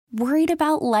Worried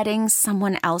about letting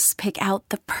someone else pick out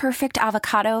the perfect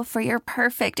avocado for your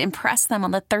perfect impress them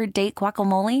on the third date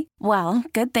guacamole? Well,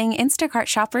 good thing Instacart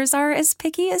shoppers are as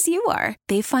picky as you are.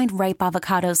 They find ripe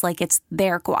avocados like it's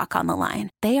their guac on the line.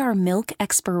 They are milk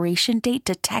expiration date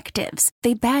detectives.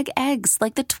 They bag eggs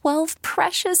like the 12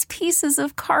 precious pieces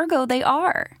of cargo they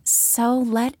are. So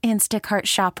let Instacart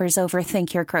shoppers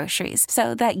overthink your groceries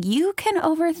so that you can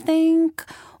overthink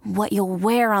what you'll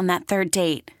wear on that third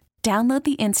date. Download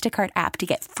the Instacart app to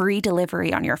get free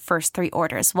delivery on your first 3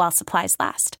 orders while supplies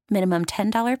last. Minimum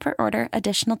 $10 per order.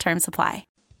 Additional terms apply.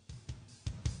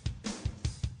 They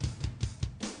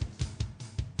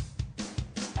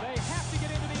have to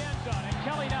get into the end zone, and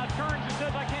Kelly now turns and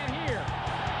says, I can't hear.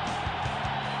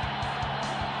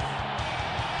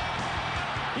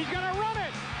 He's going to run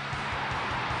it.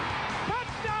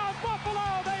 Touchdown,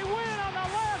 Buffalo. They win on the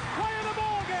last play of the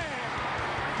ball game.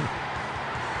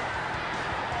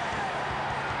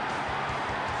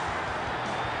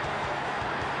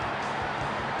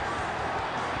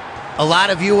 A lot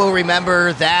of you will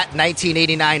remember that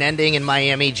 1989 ending in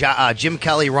Miami, Jim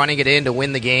Kelly running it in to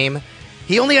win the game.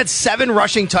 He only had 7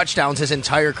 rushing touchdowns his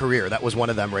entire career. That was one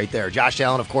of them right there. Josh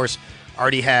Allen, of course,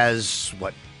 already has,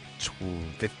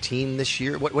 15 this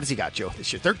year? What has he got, Joe,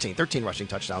 this year? 13 rushing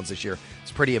touchdowns this year.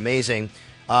 It's pretty amazing.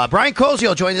 Brian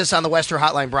Koziol joins us on the Western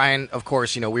Hotline. Brian, of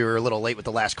course, we were a little late with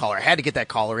the last caller. I had to get that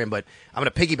caller in, but I'm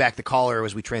going to piggyback the caller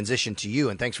as we transition to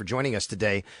you, and thanks for joining us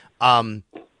today. I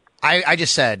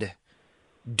just said,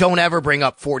 don't ever bring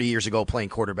up 40 years ago playing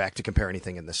quarterback to compare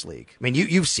anything in this league. I mean,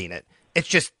 you've seen it. It's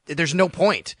just, there's no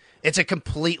point. It's a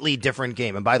completely different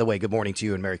game. And by the way, good morning to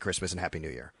you and Merry Christmas and Happy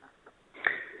New Year.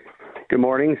 Good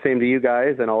morning. Same to you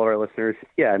guys and all of our listeners.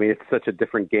 Yeah, I mean, it's such a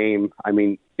different game. I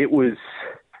mean, it was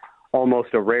almost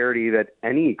a rarity that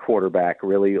any quarterback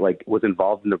really was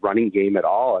involved in the running game at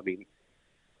all. I mean,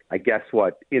 I guess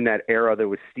in that era there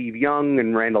was Steve Young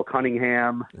and Randall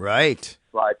Cunningham. Right.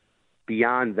 But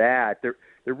beyond that, there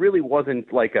really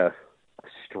wasn't like a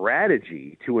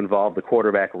strategy to involve the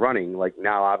quarterback running. Like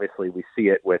now, obviously, we see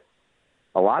it with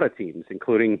a lot of teams,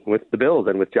 including with the Bills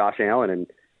and with Josh Allen. And,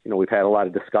 we've had a lot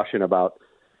of discussion about,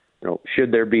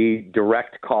 should there be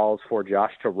direct calls for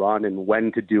Josh to run and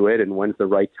when to do it and when's the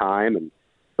right time. And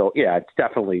so, yeah, it's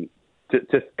definitely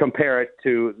to compare it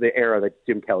to the era that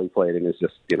Jim Kelly played in is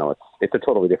just, it's a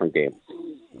totally different game.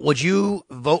 Would you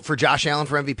vote for Josh Allen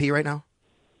for MVP right now?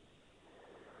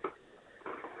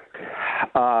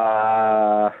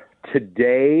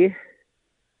 Today,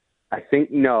 I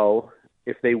think no.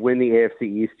 If they win the AFC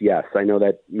East, yes. I know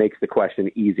that makes the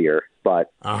question easier,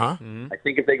 but I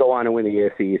think if they go on and win the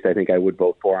AFC East, I think I would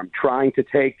vote for him. Trying to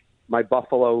take my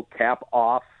Buffalo cap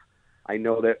off. I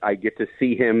know that I get to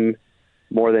see him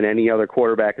more than any other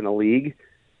quarterback in the league,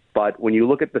 but when you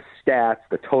look at the stats,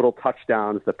 the total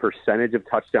touchdowns, the percentage of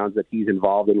touchdowns that he's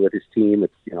involved in with his team,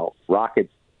 it's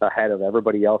rockets ahead of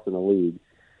everybody else in the league.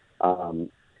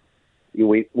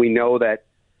 We know that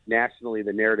nationally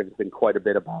the narrative has been quite a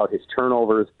bit about his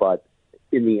turnovers, but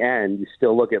in the end, you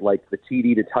still look at the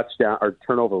TD to touchdown or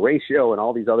turnover ratio and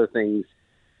all these other things.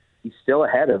 He's still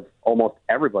ahead of almost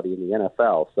everybody in the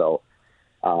NFL. So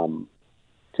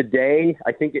today,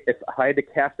 I think if I had to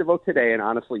cast a vote today and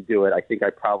honestly do it, I think I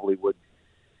probably would.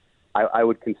 I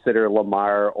would consider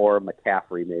Lamar or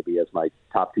McCaffrey maybe as my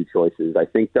top 2 choices. I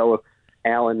think though,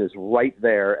 Allen is right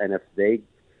there, and if they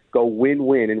go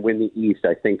win-win and win the East,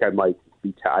 I think I might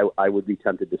be. I would be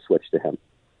tempted to switch to him.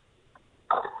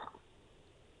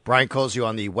 Brian Koziol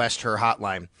on the West Her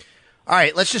Hotline. All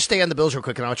right, let's just stay on the Bills real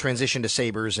quick, and I'll transition to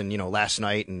Sabres and last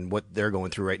night and what they're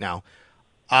going through right now.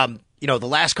 The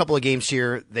last couple of games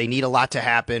here, they need a lot to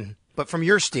happen. But from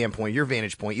your standpoint, your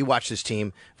vantage point, you watch this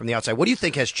team from the outside. What do you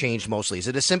think has changed mostly? Is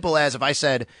it as simple as if I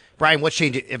said, Brian, what's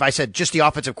changed? If I said just the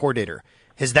offensive coordinator,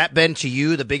 has that been to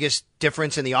you the biggest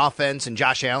difference in the offense and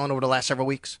Josh Allen over the last several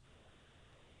weeks?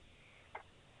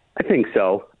 I think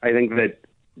so. I think that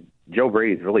Joe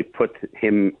Brady's really put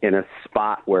him in a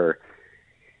spot where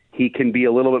he can be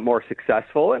a little bit more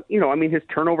successful. And, his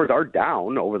turnovers are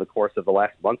down over the course of the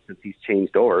last month since he's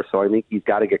changed over. So I think he's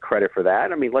got to get credit for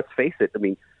that. Let's face it.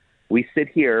 We sit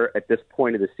here at this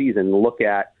point of the season and look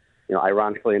at,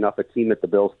 ironically enough, a team that the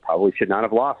Bills probably should not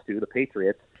have lost to, the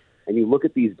Patriots. And you look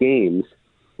at these games,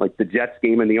 like the Jets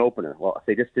game in the opener. Well, if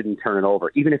they just didn't turn it over,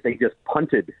 even if they just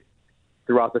punted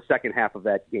throughout the second half of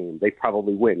that game, they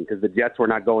probably win because the Jets were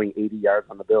not going 80 yards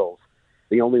on the Bills.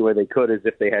 The only way they could is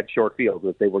if they had short fields,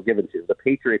 if they were given to. The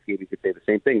Patriots game, you could say the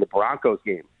same thing. The Broncos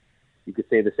game, you could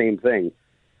say the same thing.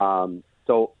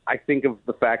 So I think of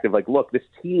the fact of look, this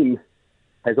team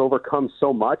has overcome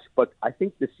so much, but I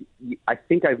think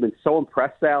I've been so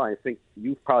impressed, Sal, and I think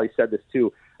you've probably said this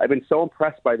too. I've been so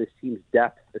impressed by this team's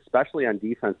depth, especially on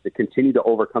defense, to continue to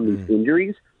overcome these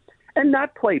injuries and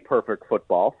not play perfect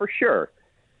football, for sure.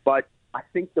 But I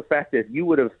think the fact that if you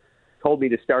would have told me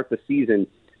to start the season,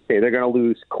 hey, they're going to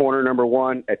lose corner number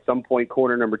 1, at some point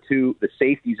corner number 2, the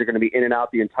safeties are going to be in and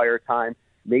out the entire time,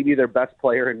 maybe their best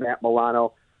player in Matt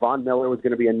Milano, Von Miller was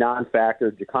going to be a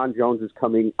non-factor, Jacon Jones is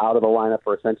coming out of the lineup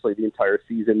for essentially the entire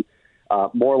season,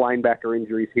 more linebacker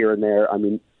injuries here and there. I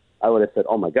mean, I would have said,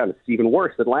 oh my God, it's even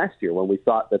worse than last year when we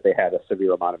thought that they had a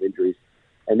severe amount of injuries.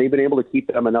 And they've been able to keep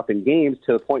them enough in games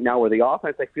to the point now where the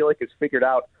offense, I feel like, has figured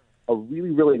out a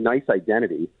really, really nice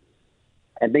identity.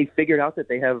 And they figured out that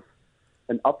they have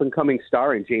an up-and-coming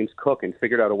star in James Cook and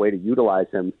figured out a way to utilize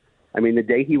him. I mean, the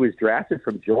day he was drafted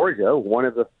from Georgia, one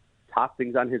of the top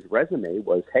things on his resume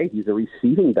was, hey, he's a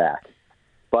receiving back.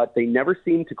 But they never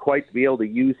seemed to quite be able to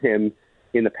use him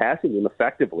in the passing game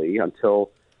effectively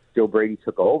until Joe Brady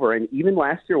took over. And even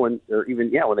last year when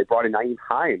they brought in Nyheim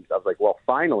Hines, I was like, well,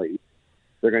 finally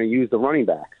they're going to use the running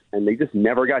backs. And they just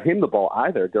never got him the ball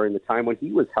either during the time when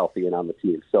he was healthy and on the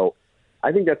team. So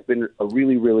I think that's been a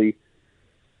really, really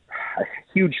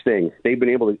huge thing. They've been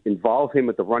able to involve him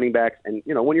with the running backs. And,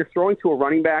 when you're throwing to a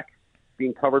running back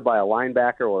being covered by a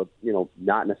linebacker or,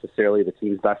 not necessarily the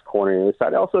team's best corner on the other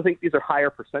side, I also think these are higher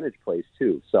percentage plays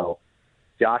too. So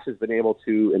Josh has been able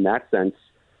to, in that sense,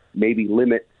 maybe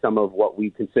limit some of what we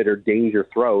consider danger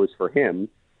throws for him,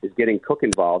 is getting Cook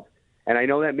involved. And I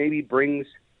know that maybe brings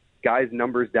guys'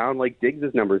 numbers down, like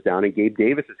Diggs' numbers down, and Gabe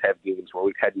Davis has had games where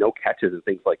we've had no catches and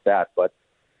things like that. But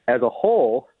as a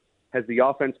whole, has the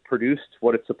offense produced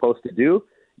what it's supposed to do?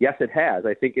 Yes, it has.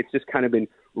 I think it's just kind of been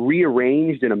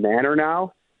rearranged in a manner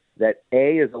now that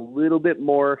A, is a little bit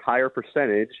more higher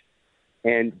percentage,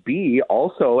 and B,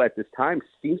 also at this time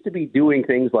seems to be doing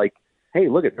things like, hey,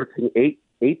 look, they're taking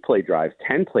 8-play drives,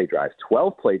 10-play drives,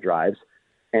 12-play drives,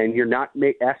 and you're not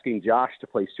asking Josh to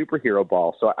play superhero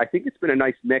ball. So I think it's been a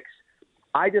nice mix.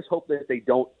 I just hope that they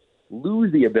don't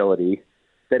lose the ability,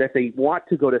 that if they want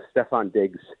to go to Stephon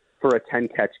Diggs for a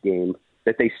 10-catch game,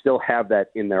 that they still have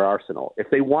that in their arsenal. If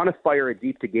they want to fire it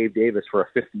deep to Gabe Davis for a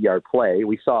 50-yard play,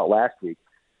 we saw it last week,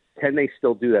 can they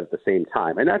still do that at the same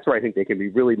time? And that's where I think they can be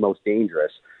really most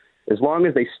dangerous, as long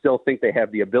as they still think they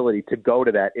have the ability to go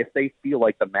to that if they feel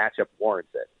like the matchup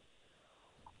warrants it.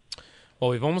 Well,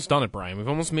 we've almost done it, Brian. We've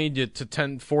almost made it to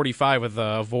 10:45 with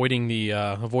avoiding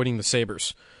the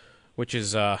Sabres, which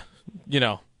is, no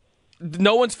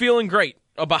one's feeling great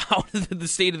about the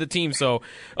state of the team. So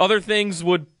other things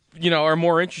are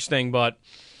more interesting. But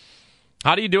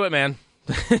how do you do it, man?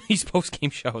 These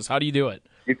post-game shows, how do you do it?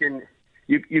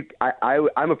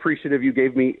 I'm appreciative you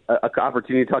gave me an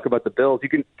opportunity to talk about the Bills.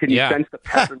 Can you sense the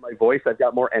pep in my voice? I've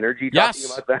got more energy talking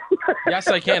about that. Yes,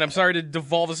 I can. I'm sorry to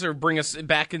devolve this or bring us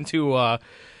back into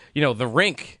the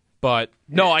rink, but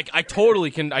no, I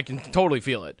totally can. I can totally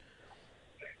feel it.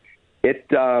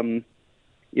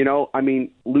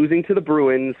 Losing to the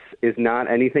Bruins is not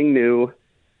anything new.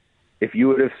 If you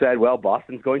would have said, well,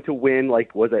 Boston's going to win,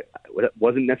 it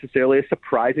wasn't necessarily a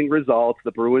surprising result.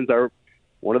 The Bruins are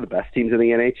one of the best teams in the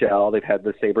NHL. They've had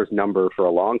the Sabres number for a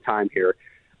long time here.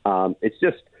 It's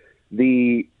just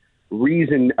the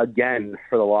reason, again,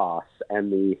 for the loss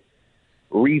and the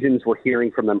reasons we're hearing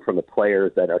from them from the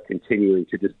players that are continuing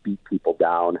to just beat people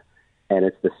down. And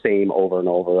it's the same over and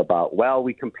over about, well,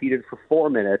 we competed for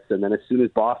 4 minutes, and then as soon as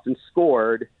Boston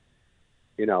scored,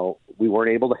 we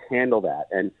weren't able to handle that.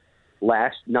 And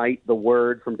last night, the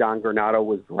word from Don Granato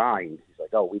was grind. He's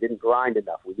like, oh, we didn't grind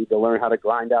enough. We need to learn how to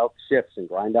grind out shifts and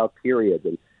grind out periods.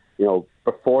 And,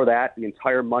 before that, the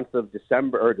entire month of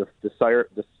December, or the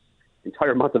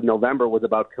entire month of November was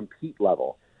about compete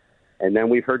level. And then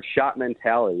we've heard shot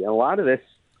mentality. And a lot of this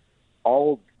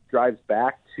all drives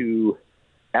back to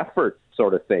effort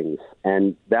sort of things.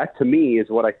 And that, to me, is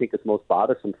what I think is most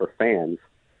bothersome for fans,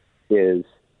 is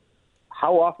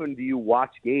how often do you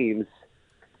watch games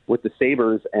with the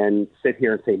Sabres and sit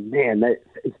here and say, man, that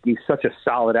is such a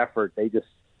solid effort. They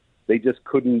just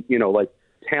couldn't,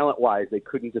 talent-wise, they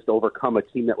couldn't just overcome a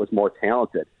team that was more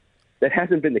talented. That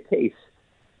hasn't been the case.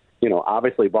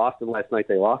 Obviously Boston last night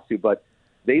they lost to, but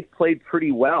they've played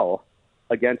pretty well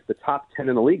against the top 10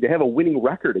 in the league. They have a winning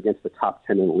record against the top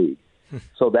 10 in the league.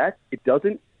 So that it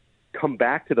doesn't come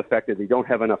back to the fact that they don't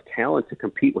have enough talent to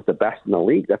compete with the best in the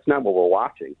league. That's not what we're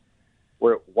watching.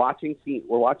 We're watching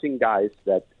guys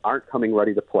that aren't coming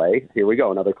ready to play. Here we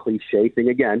go, another cliche thing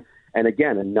again. And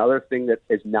again, another thing that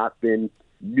has not been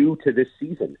new to this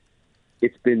season.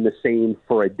 It's been the same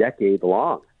for a decade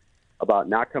long about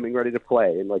not coming ready to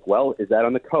play. And is that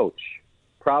on the coach?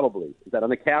 Probably. Is that on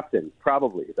the captain?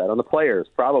 Probably. Is that on the players?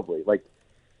 Probably.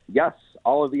 Yes,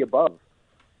 all of the above.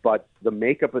 but the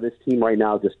makeup of this team right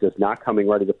now just is not coming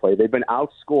ready to play. They've been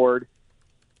outscored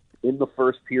in the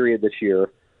first period this year,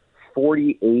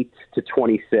 48-26.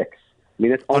 I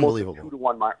mean, it's almost a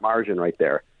 2-1 margin right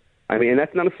there. I mean, and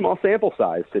that's not a small sample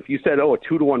size. If you said, a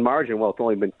 2-1 margin, well, it's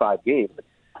only been 5 games.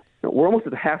 We're almost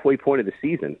at the halfway point of the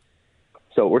season.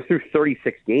 So we're through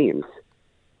 36 games.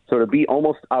 So to be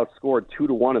almost outscored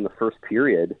 2-1 in the first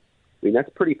period, I mean, that's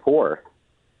pretty poor.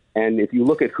 And if you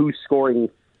look at who's scoring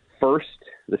first,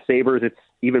 the Sabres, it's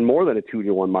even more than a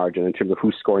 2-1 margin in terms of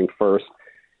who's scoring first.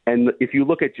 And if you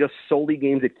look at just solely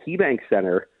games at KeyBank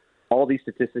Center, all these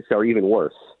statistics are even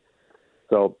worse.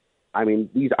 So, I mean,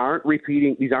 these aren't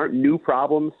new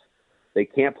problems. They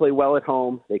can't play well at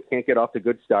home. They can't get off to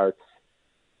good starts.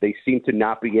 They seem to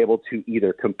not be able to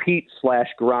either compete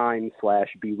 /grind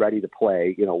 / be ready to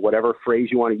play, whatever phrase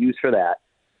you want to use for that,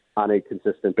 on a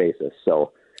consistent basis.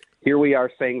 So here we are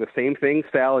saying the same thing,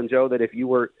 Sal and Joe, that if you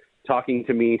were talking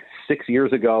to me 6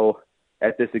 years ago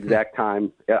at this exact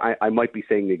time, I might be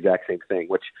saying the exact same thing,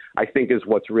 which I think is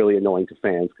what's really annoying to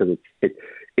fans, because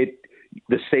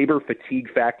the Sabre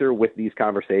fatigue factor with these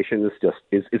conversations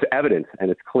is evident, and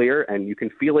it's clear, and you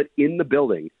can feel it in the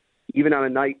building, even on a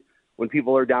night when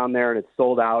people are down there and it's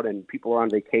sold out and people are on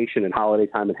vacation and holiday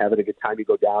time and having a good time. You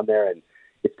go down there and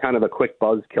it's kind of a quick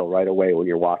buzzkill right away when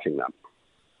you're watching them.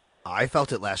 I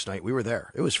felt it last night. We were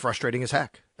there. It was frustrating as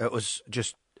heck. It was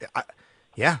just,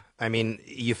 I mean,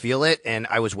 you feel it. And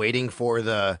I was waiting for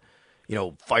the,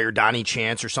 fire Donnie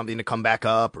chance or something to come back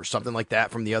up or something like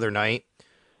that from the other night.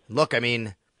 Look, I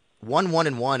mean,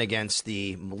 1-1-1 against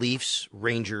the Leafs,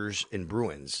 Rangers, and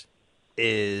Bruins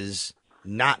is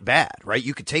not bad, right?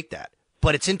 You could take that.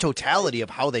 But it's in totality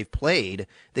of how they've played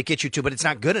that gets you to, but it's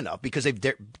not good enough because they've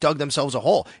dug themselves a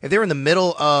hole. If they're in the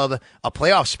middle of a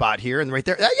playoff spot here and right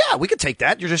there, yeah, we could take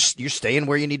that. You're staying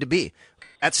where you need to be.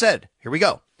 That said, here we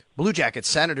go. Blue Jackets,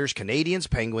 Senators, Canadians,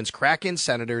 Penguins, Kraken,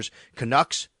 Senators,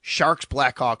 Canucks, Sharks,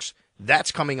 Blackhawks.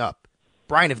 That's coming up.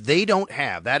 Brian, if they don't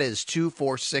have, that is 2,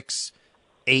 4, 6,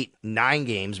 8, 9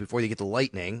 games before they get the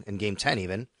Lightning in game 10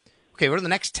 even. Okay, what are the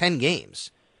next 10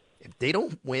 games? If they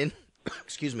don't win,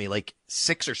 like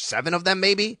 6 or 7 of them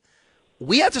maybe,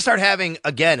 we have to start having,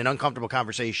 again, an uncomfortable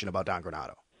conversation about Don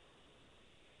Granato.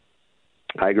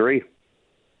 I agree.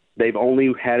 They've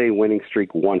only had a winning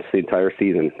streak once the entire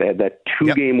season. They had that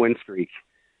 2-game win streak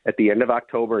at the end of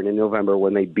October and in November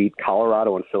when they beat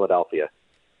Colorado and Philadelphia.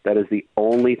 That is the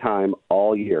only time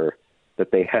all year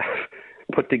that they have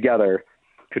put together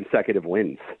consecutive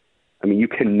wins. I mean, you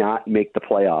cannot make the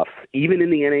playoffs, even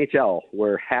in the NHL,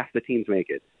 where half the teams make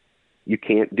it. You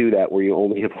can't do that where you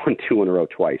only have won 2 in a row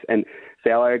twice. And,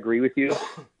 Sal, I agree with you.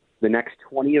 The next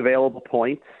 20 available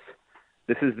points,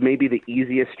 this is maybe the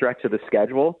easiest stretch of the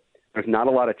schedule. There's not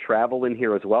a lot of travel in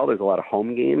here as well. There's a lot of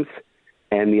home games.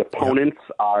 And the opponents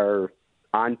are,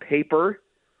 on paper,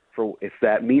 for if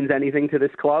that means anything to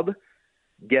this club,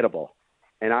 gettable.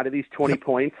 And out of these 20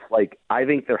 points, I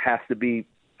think there has to be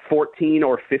 14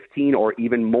 or 15 or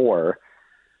even more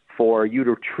for you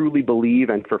to truly believe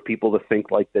and for people to think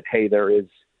that, hey, there is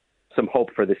some hope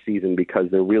for this season,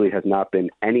 because there really has not been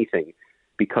anything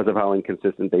because of how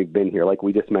inconsistent they've been here. Like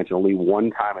we just mentioned, only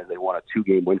one time as they won a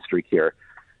 2-game win streak here.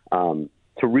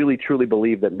 To really truly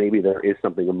believe that maybe there is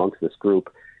something amongst this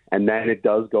group. And then it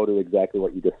does go to exactly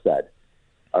what you just said.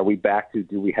 Are we back to,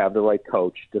 do we have the right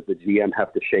coach? Does the GM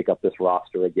have to shake up this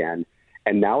roster again?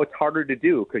 And now it's harder to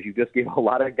do because you just gave a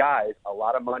lot of guys a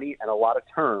lot of money and a lot of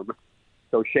term.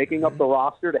 So shaking up the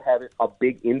roster to have a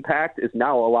big impact is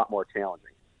now a lot more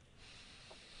challenging.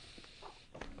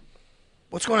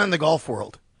 What's going on in the golf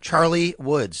world? Charlie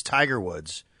Woods, Tiger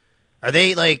Woods. Are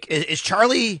they is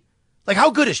Charlie, how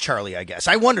good is Charlie, I guess?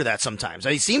 I wonder that sometimes.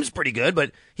 He seems pretty good,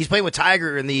 but he's playing with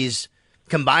Tiger in these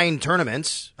combined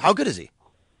tournaments. How good is he?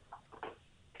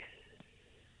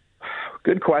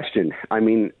 Good question. I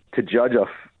mean, to judge a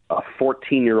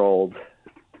 14-year-old,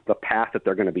 the path that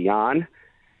they're going to be on,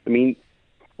 I mean,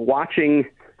 watching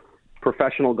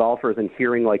professional golfers and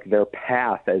hearing their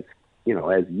path as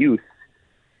youth,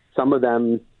 some of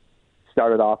them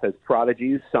started off as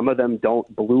prodigies. Some of them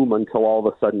don't bloom until all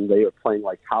of a sudden they are playing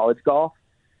college golf.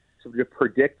 So to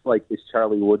predict is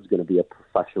Charlie Woods going to be a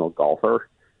professional golfer?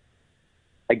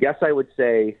 I guess I would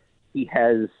say he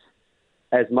has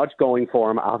as much going for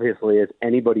him, obviously, as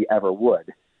anybody ever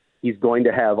would. He's going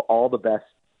to have all the best,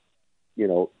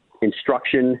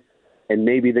 instruction, and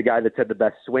maybe the guy that's had the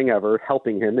best swing ever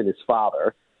helping him and his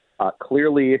father.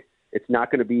 Clearly, it's not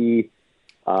going to be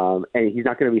And he's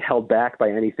not going to be held back by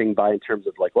anything in terms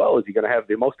of like, well, is he going to have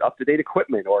the most up-to-date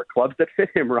equipment or clubs that fit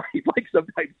him right? Like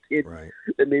sometimes kids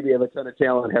that maybe have a ton of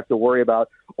talent have to worry about,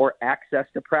 or access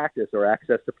to practice or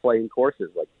access to playing courses.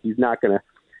 Like he's not going to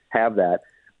have that.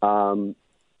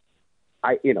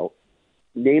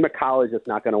 Name a college that's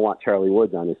not going to want Charlie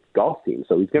Woods on his golf team.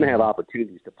 So he's going to have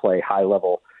opportunities to play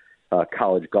high-level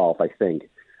college golf, I think.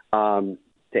 To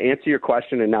answer your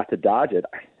question and not to dodge it,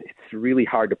 it's really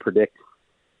hard to predict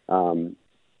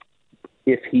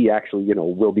if he actually,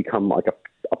 will become like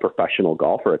a professional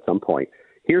golfer at some point.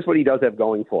 Here's what he does have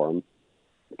going for him.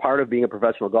 Part of being a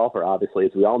professional golfer, obviously,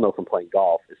 as we all know from playing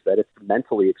golf, is that it's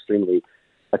mentally extremely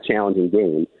a challenging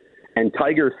game. And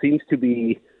Tiger seems to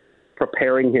be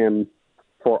preparing him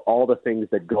for all the things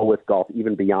that go with golf,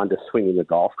 even beyond just swinging a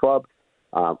golf club,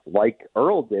 like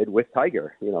Earl did with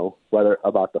Tiger, whether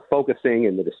about the focusing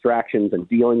and the distractions and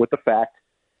dealing with the fact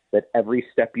that every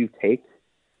step you take,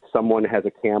 someone has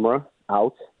a camera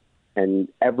out, and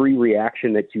every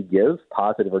reaction that you give,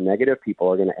 positive or negative,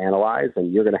 people are going to analyze,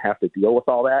 and you're going to have to deal with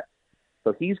all that.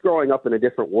 So he's growing up in a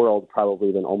different world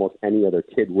probably than almost any other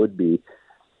kid would be,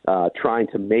 trying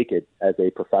to make it as a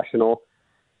professional.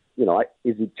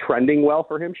 Is he trending well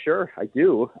for him? Sure, I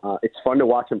do. It's fun to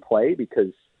watch him play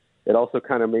because it also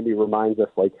kind of maybe reminds us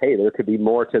like, hey, there could be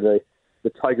more to the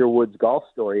Tiger Woods golf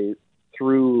story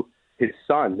through his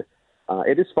son.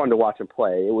 It is fun to watch him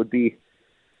play. It would be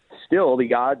still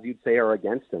the odds you'd say are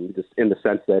against him, just in the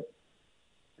sense that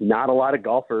not a lot of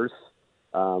golfers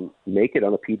make it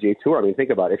on the PGA Tour. I mean, think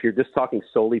about it. If you're just talking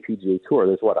solely PGA Tour,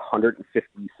 there's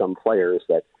 150-some players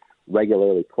that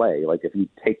regularly play. Like if you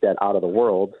take that out of the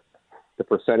world, the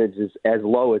percentage is as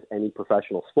low as any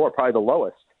professional sport, probably the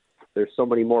lowest. There's so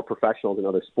many more professionals in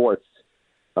other sports.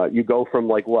 You go from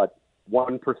 1%,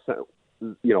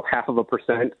 half of a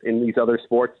percent in these other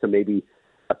sports to maybe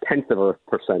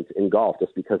 0.1% in golf,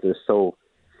 just because there's so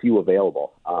few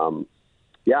available.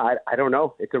 I don't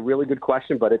know. It's a really good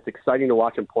question, but it's exciting to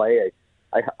watch him play.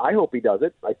 I hope he does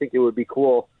it. I think it would be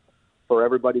cool for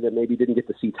everybody that maybe didn't get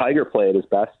to see Tiger play at his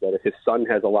best, that if his son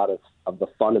has a lot of the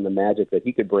fun and the magic that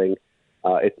he could bring,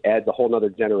 it adds a whole nother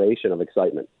generation of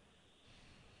excitement.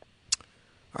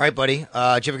 All right, buddy.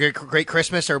 Did you have a great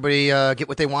Christmas? Everybody get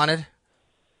what they wanted?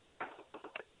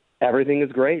 Everything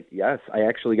is great. Yes, I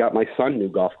actually got my son new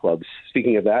golf clubs.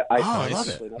 Speaking of that, I love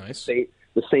it. Nice.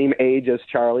 The same age as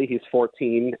Charlie. He's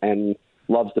 14 and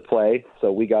loves to play.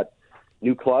 So we got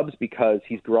new clubs because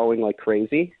he's growing like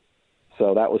crazy.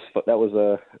 So that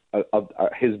was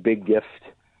his big gift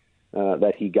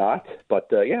that he got. But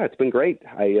it's been great.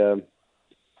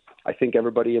 I think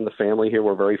everybody in the family here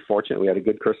were very fortunate. We had a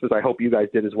good Christmas. I hope you guys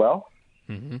did as well.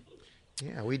 Mm-hmm.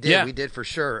 Yeah, we did. Yeah. We did for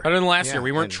sure. Better than last year.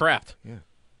 We weren't trapped. Yeah.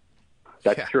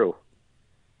 That's true.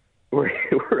 We're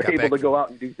able to go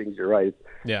out and do things. You're right.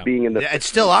 Yeah. Being in the it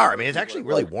still are. I mean, it's actually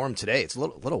really warm today. It's a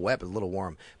little wet, but a little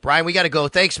warm. Brian, we got to go.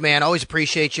 Thanks, man. Always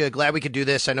appreciate you. Glad we could do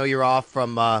this. I know you're off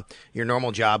from your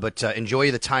normal job, but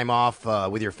enjoy the time off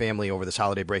with your family over this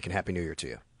holiday break, and Happy New Year to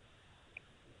you.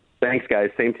 Thanks, guys.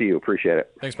 Same to you. Appreciate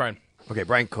it. Thanks, Brian. Okay,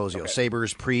 Brian Koziol,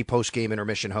 Sabres post-game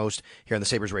intermission host here on the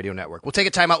Sabres Radio Network. We'll take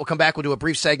a timeout. We'll come back. We'll do a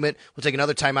brief segment. We'll take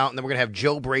another timeout, and then we're going to have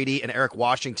Joe Brady and Eric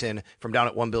Washington from down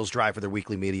at One Bills Drive for their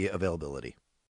weekly media availability.